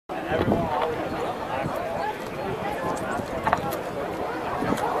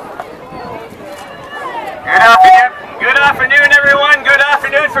Good afternoon, everyone. Good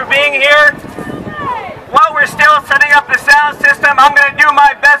afternoon for being here. While we're still setting up the sound system, I'm going to do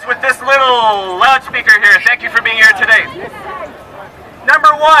my best with this little loudspeaker here. Thank you for being here today.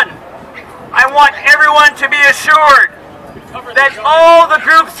 Number one, I want everyone to be assured that all the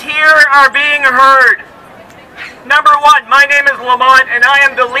groups here are being heard. Number one, my name is Lamont, and I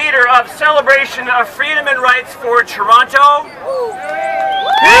am the leader of Celebration of Freedom and Rights for Toronto.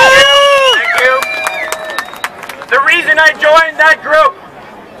 Thank you. The reason I joined that group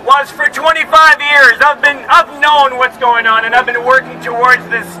was for 25 years I've known what's going on, and I've been working towards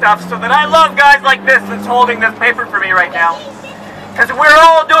this stuff, so that I love guys like this that's holding this paper for me right now. Because we're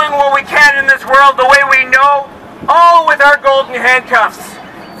all doing what we can in this world the way we know, all with our golden handcuffs.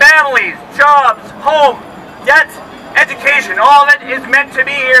 Families, jobs, home, debts, education, all that is meant to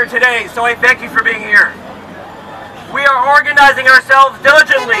be here today, so I thank you for being here. We are organizing ourselves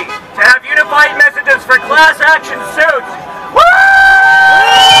diligently to have unified messages for class action suits. Woo!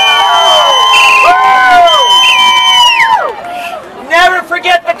 Woo! Never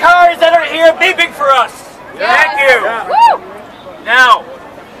forget the cars that are here beeping for us. Thank you. Now,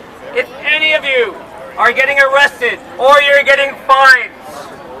 if any of you are getting arrested or you're getting fines,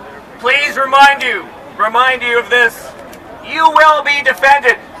 please remind you of this. You will be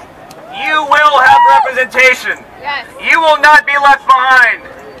defended. You will have representation. Yes. You will not be left behind.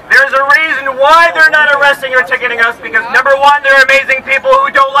 There's a reason why they're not arresting or ticketing us, because number one, they're amazing people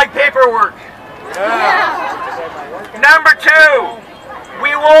who don't like paperwork. Number two,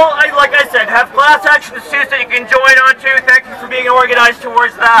 we will, like I said, have class action suits that you can join onto. Thank you for being organized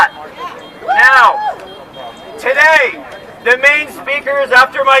towards that. Now, today, the main speakers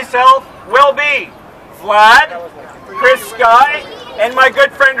after myself will be Vlad, Chris Sky, and my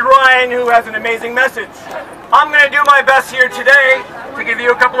good friend Ryan, who has an amazing message. I'm going to do my best here today to give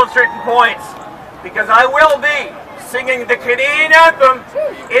you a couple of certain points, because I will be singing the Canadian anthem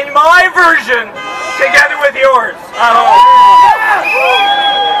in my version together with yours, I hope.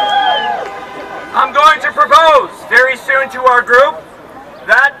 I'm going to propose very soon to our group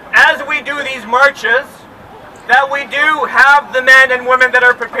that as we do these marches, that we do have the men and women that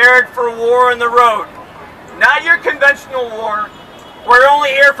are prepared for war on the road. Not your conventional war. We're only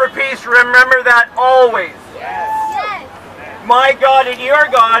here for peace. Remember that always. Yes. My God and your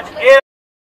God